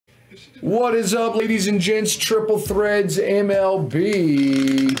What is up, ladies and gents? Triple Threads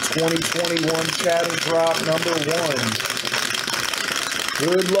MLB 2021 Chatter Drop number 1.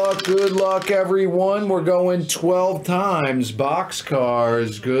 Good luck, everyone. We're going 12 times.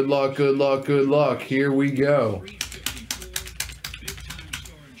 Boxcars. Good luck. Here we go.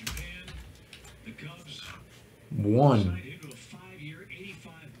 1,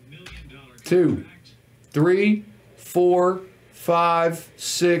 2, 3, 4, 5,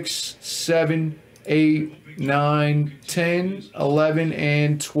 6, 7, 8, 9, 10, 11,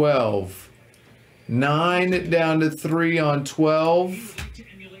 and 12. 9 down to 3 on 12.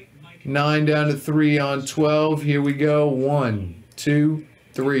 9 down to 3 on 12. Here we go. 1, 2,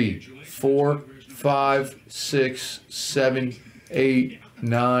 3, 4, 5, 6, 7, 8,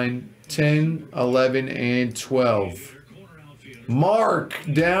 9, 10, 11, and 12. Mark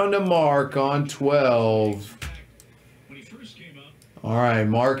down to Mark on 12. All right,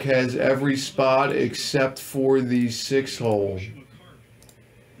 Mark has every spot except for the 6-hole.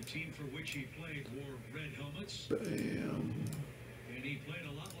 Bam. And he played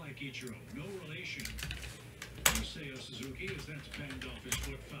a lot like Ichiro. No relation. Seiya Suzuki, as that's banged off his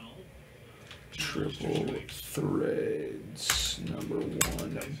foot foul. Triple Threads number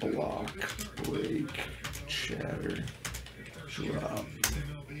 1 block break chatter drop.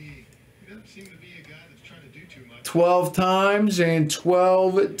 12 times and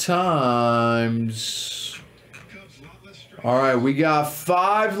 12 times. All right, we got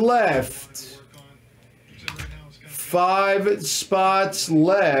 5 left. 5 spots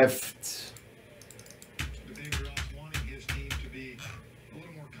left.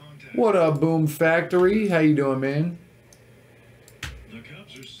 What up, Boom Factory? How you doing, man? The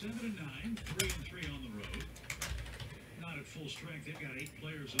Cubs are 7-9, 3-3 on the road. Not at full strength. They've got 8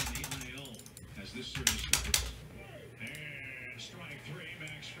 players on the IL as this series starts. And strike 3,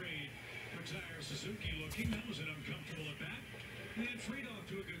 Max Fried retires. Suzuki looking. That was an uncomfortable at bat. And Fried off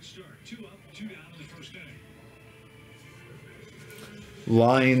to a good start. 2 up, 2 down in the first inning.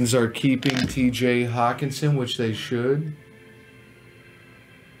 Lions are keeping TJ Hawkinson, which they should.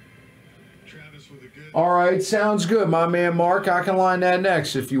 All right, sounds good, my man Mark. I can line that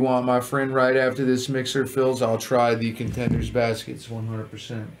next if you want, my friend. Right after this mixer fills, I'll try the contenders baskets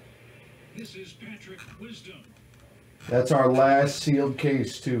 100%. This is Patrick Wisdom. That's our last sealed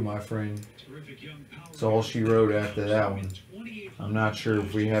case too, my friend. That's all she wrote after that one. I'm not sure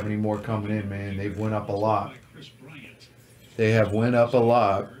if we have any more coming in, man. They've went up a lot. They have went up a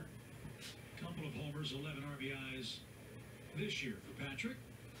lot. Couple of homers, 11 RBIs this year for Patrick.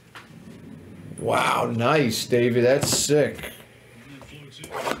 Wow, nice, David. That's sick.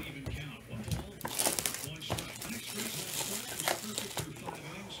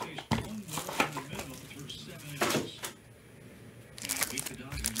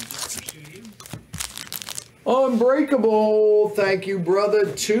 Unbreakable. Thank you, brother.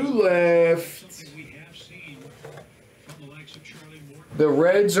 2 left. The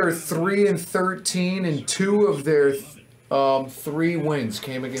Reds are 3-13, and 2 of their 3 wins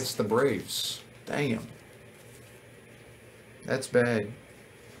came against the Braves. Damn. That's bad.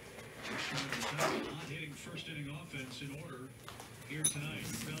 Hitting first inning offense in order here tonight.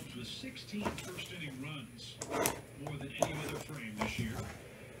 The Cubs with 16 first inning runs, more than any other frame this year.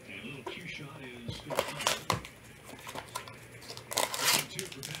 And a little cue shot is still fine. 2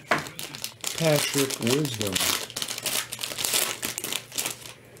 for Patrick Wisdom.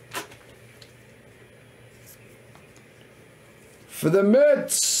 For the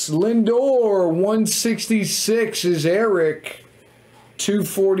Mets, Lindor, 166 is Eric.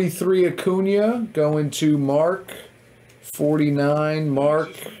 243 Acuna, going to Mark. 49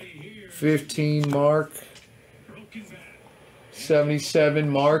 Mark. 15 Mark. 77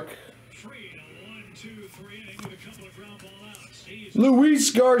 Mark.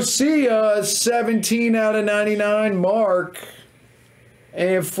 Luis Garcia, 17 out of 99 Mark.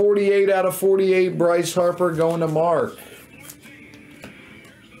 And 48 out of 48 Bryce Harper going to Mark.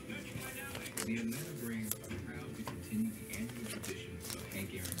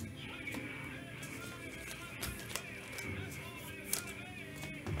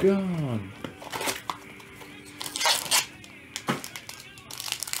 Gone.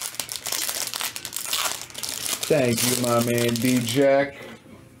 Thank you, my man D-Jack.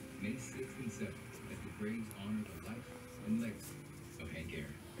 May 6th and 7th, as the Braves honor the life and legacy of Hank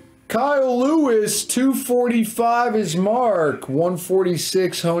Aaron. Kyle Lewis, 245 is Mark.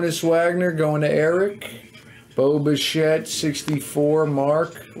 146 Honus Wagner going to Eric. Bo Bichette, 64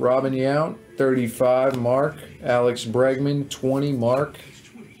 Mark. Robin Yount, 35 Mark. Alex Bregman, 20 Mark.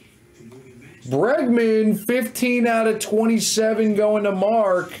 Bregman, 15 out of 27 going to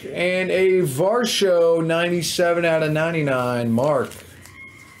Mark. And a Varsho, 97 out of 99, Mark.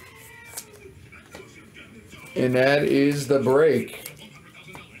 And that is the break.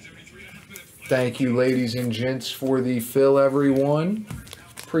 Thank you, ladies and gents, for the fill, everyone.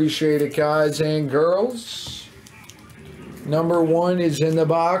 Appreciate it, guys and girls. Number 1 is in the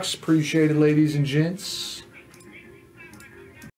box. Appreciate it, ladies and gents.